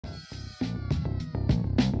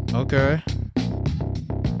Okay.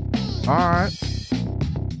 Alright.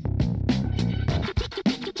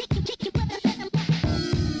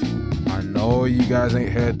 I know you guys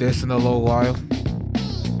ain't heard this in a little while.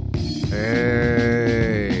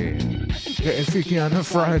 Hey. Getting freaky on a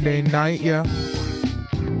Friday night, yeah.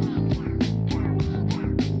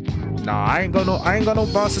 Nah, I ain't got no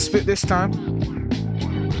bars to spit this time.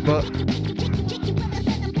 But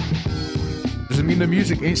doesn't mean the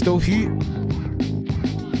music ain't still heat.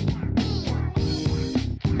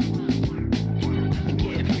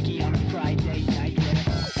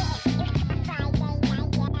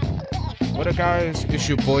 What up guys, it's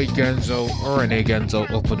your boy Genzo, or Renee Genzo,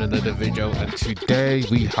 up with another video, and today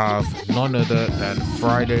we have none other than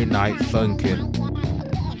Friday Night Funkin.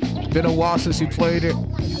 Been a while since we played it.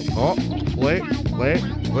 Oh, wait.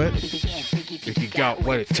 If you got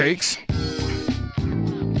what it takes.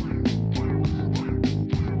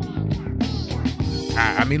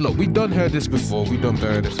 I mean, look, we done heard this before.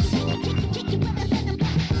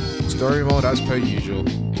 Story mode as per usual.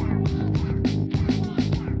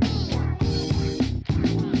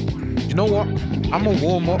 You know what? I'm gonna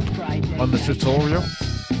warm up on the tutorial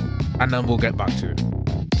and then we'll get back to it.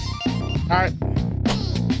 Alright,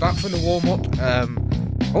 back from the warm up.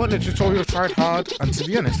 I went the tutorial, tried hard, and to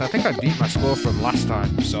be honest, I think I beat my score from last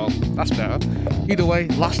time, so that's better. Either way,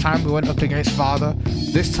 last time we went up against Father.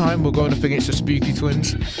 This time we're going up against the Spooky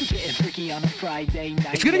Twins.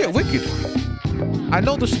 It's gonna get wicked. I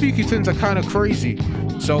know the Spooky Twins are kind of crazy,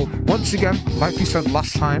 so once again, like we said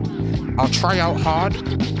last time, I'll try out hard,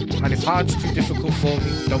 and if hard's too difficult for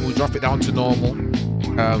me, then we'll drop it down to normal.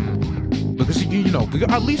 Because you know,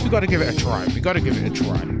 at least we gotta give it a try.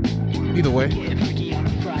 Either way,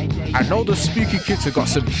 I know the Spooky Kids have got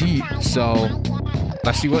some heat, so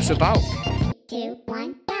let's see what it's about. 3, 2,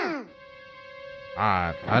 1, go.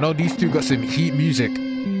 Alright, I know these two got some heat music,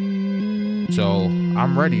 so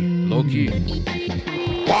I'm ready, low key.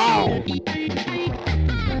 Wow!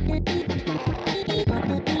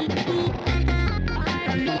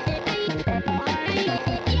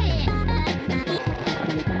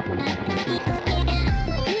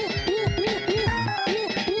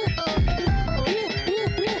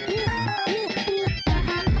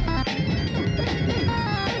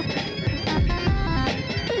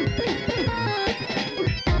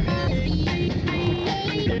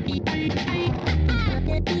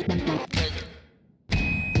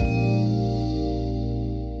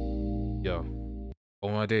 Yo,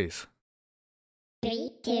 all my days.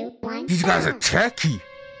 3, 2, 1. These guys are techie.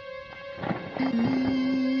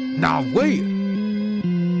 Now wait.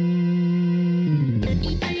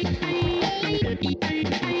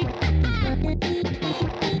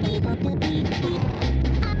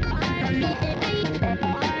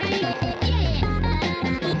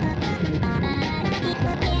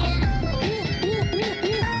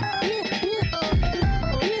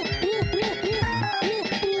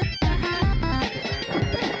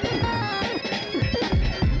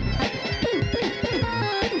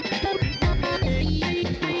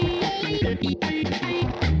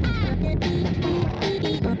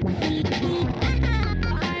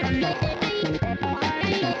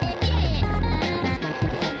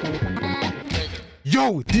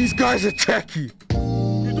 Yo, these guys are techie.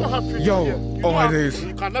 You don't have to. Yo, oh my days.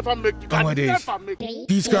 You can never make. Oh my days.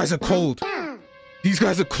 These guys are cold. These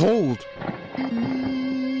guys are cold.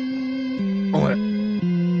 Oh my.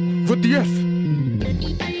 What the F?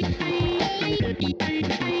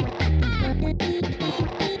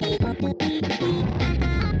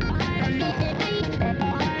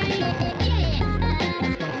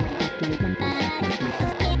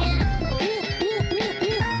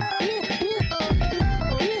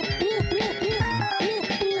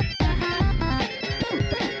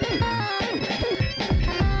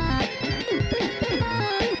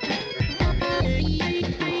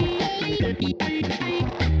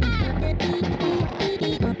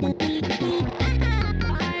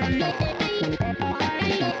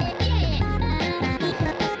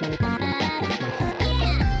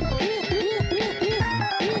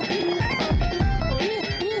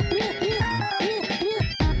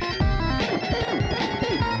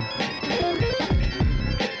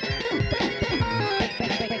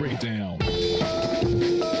 Breakdown.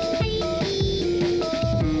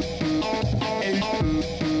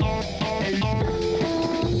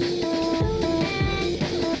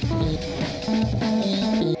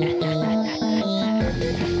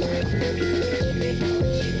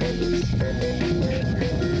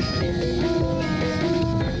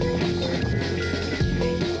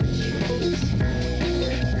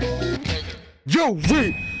 Yo,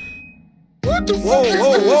 wait. What the fuck?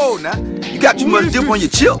 Whoa, now. You got too much dip on your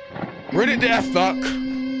chip. Run it the F back.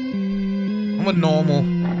 I'm a normal.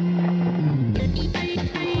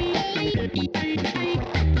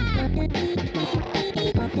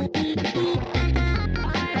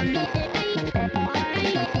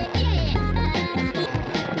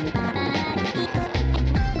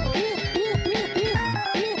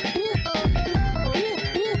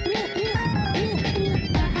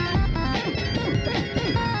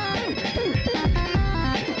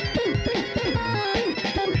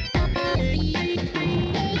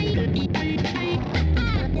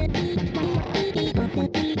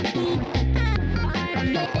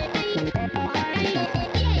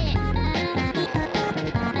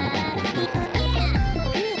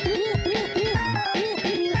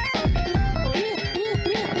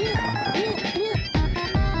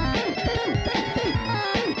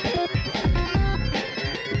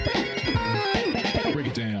 Break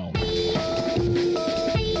it down.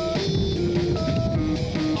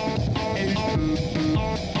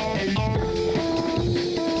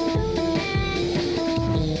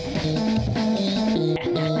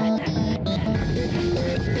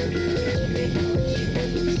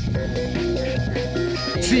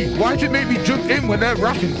 See, why did it make me jump in when they're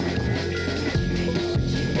rapping?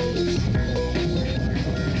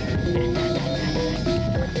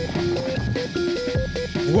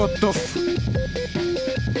 What the f...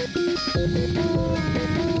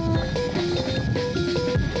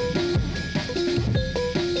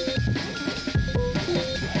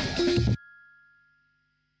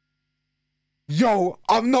 Yo,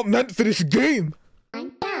 I'm not meant for this game.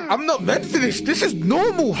 I'm not meant for this. This is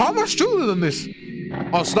normal. How am I stronger than this?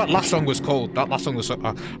 Oh, so that last song was cold. That last song was... I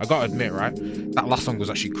gotta admit, right? That last song was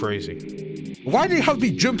actually crazy. Why do they have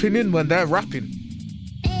me jumping in when they're rapping?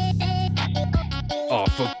 Oh,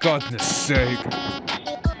 for goodness sake.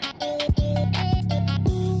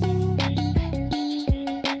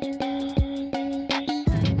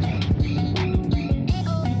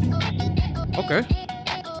 Okay.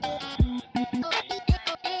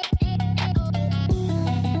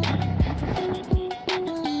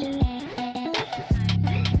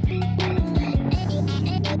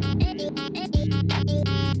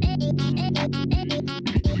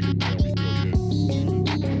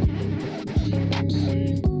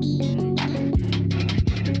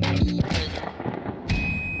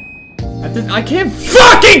 I can't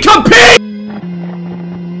fucking compete!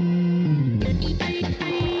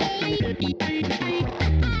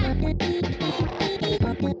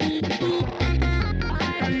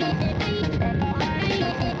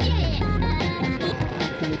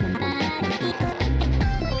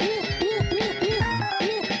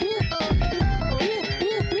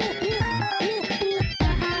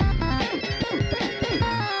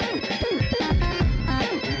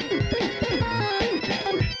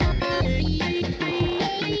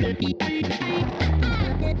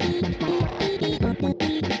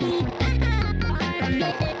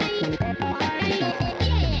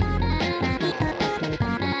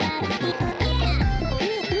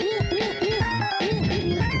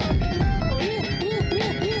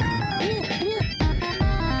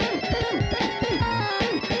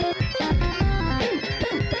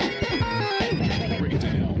 Break it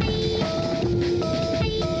down.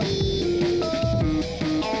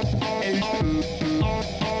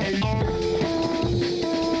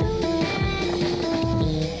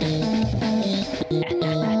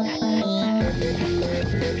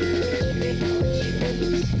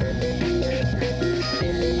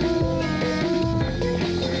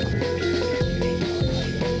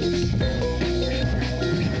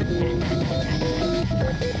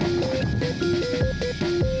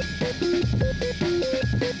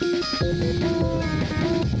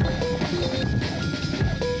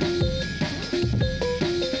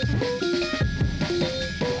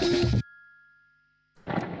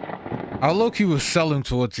 How low-key was selling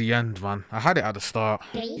towards the end, man. I had it at the start.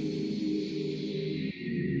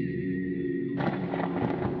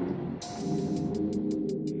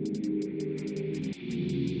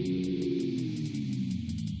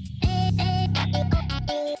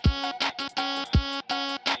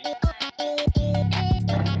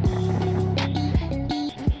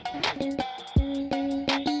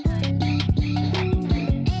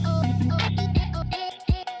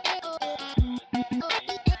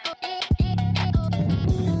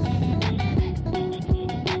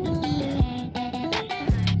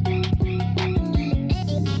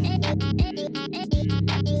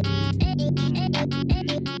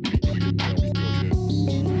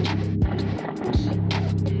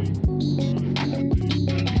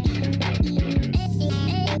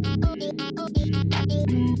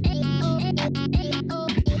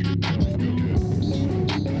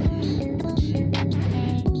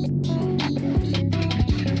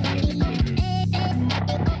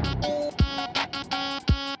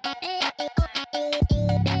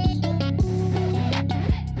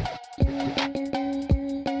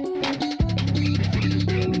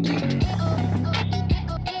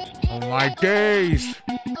 My days.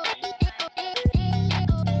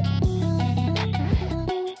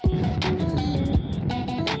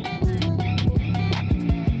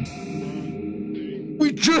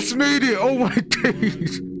 We just made it. Oh my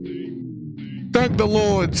days. Thank the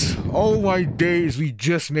Lords. Oh my days. We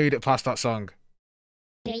just made it past that song.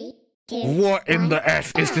 3, 2, What in 1. the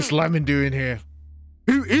F is this lemon doing here?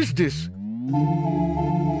 Who is this?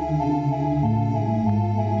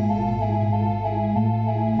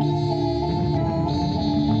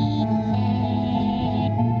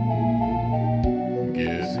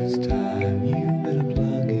 Guess it's time you better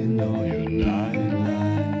plug in all your nightlights.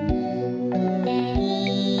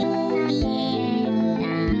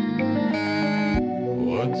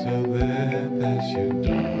 What's out there past your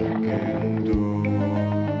darkened door?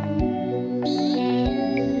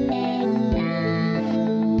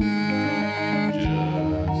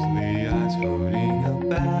 Just the ice floating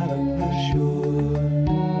about on the shore.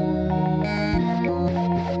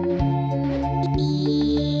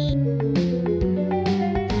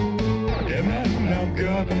 Am I now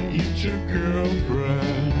gonna eat your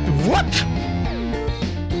girlfriend? What?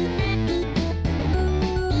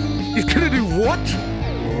 He's gonna do what?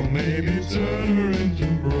 Or maybe turn her into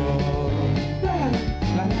broad.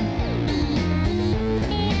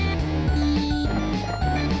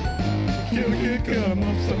 Kill a kid, cut him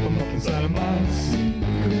up, stuff him up inside of my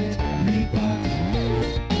secret meat box.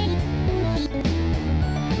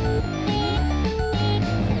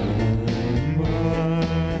 My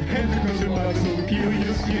hands across your body so we peel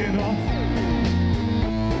your skin off.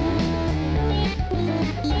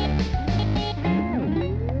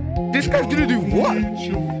 This guy's gonna do what?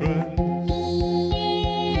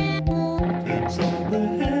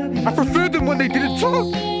 I preferred them when they didn't talk.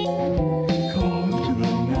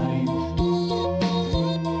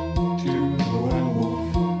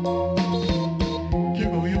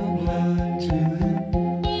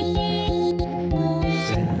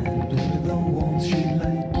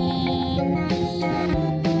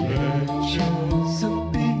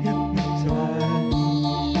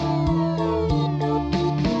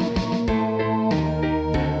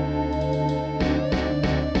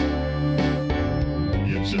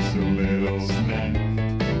 Just a little snack.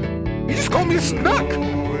 You just called me a snack.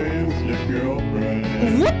 Where's your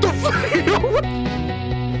girlfriend? What the fuck? Yo, what?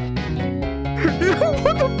 Yo,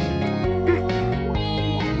 what the?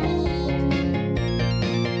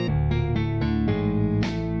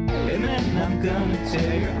 And then I'm gonna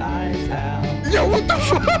tear your eyes out. Yo, what the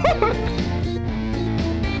fuck?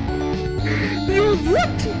 Yo,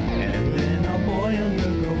 what? And then I'll boil your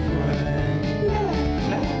girlfriend.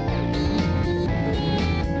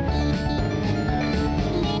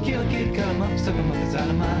 Kill a kid, cut him up, stuck him up inside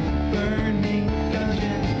of my burning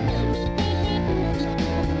dungeon.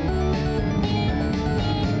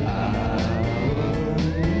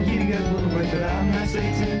 You got a little break, but I'm not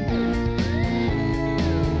Satan.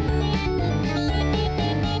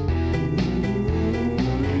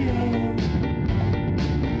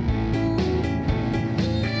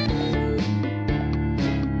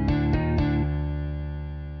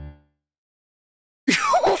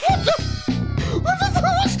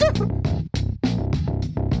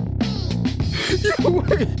 Yo,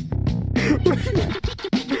 wait.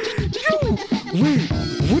 Yo, wait.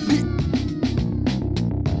 What the?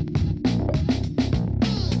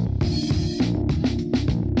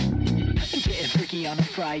 Getting freaky on a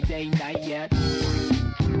Friday night yet.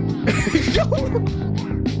 Yo,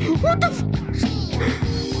 what the?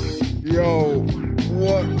 Yo,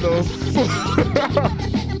 what the fuck?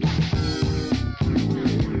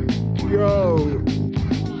 Yo.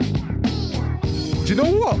 Do you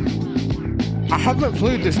know what? I haven't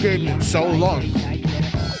played this game in so long.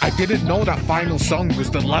 I didn't know that final song was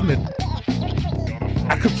the lemon.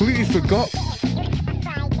 I completely forgot.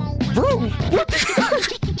 Bro, what the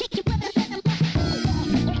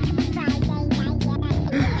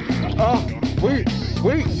Oh, wait.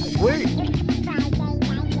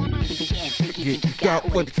 You got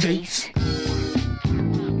what it takes.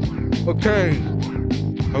 Okay.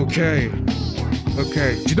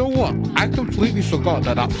 Do you know what? I completely forgot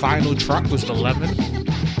that that final track was the lemon.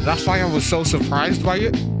 That's why I was so surprised by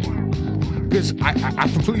it. Because I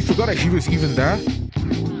completely forgot that he was even there.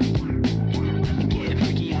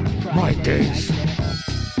 My days.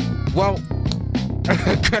 Well,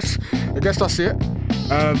 I guess that's it.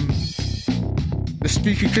 The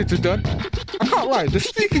Speaker Kids are done. I can't lie, the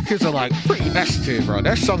Speaker Kids are like pretty S tier, bro.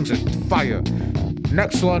 Their songs are fire.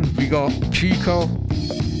 Next one, we got Chico.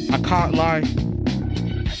 I can't lie.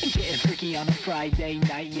 Getting freaky on a Friday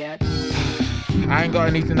night yet. I ain't got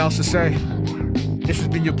anything else to say. This has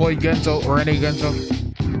been your boy Genzo, or Rene Genzo.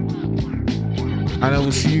 And I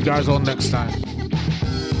will see you guys all next time.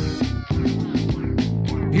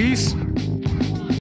 Peace.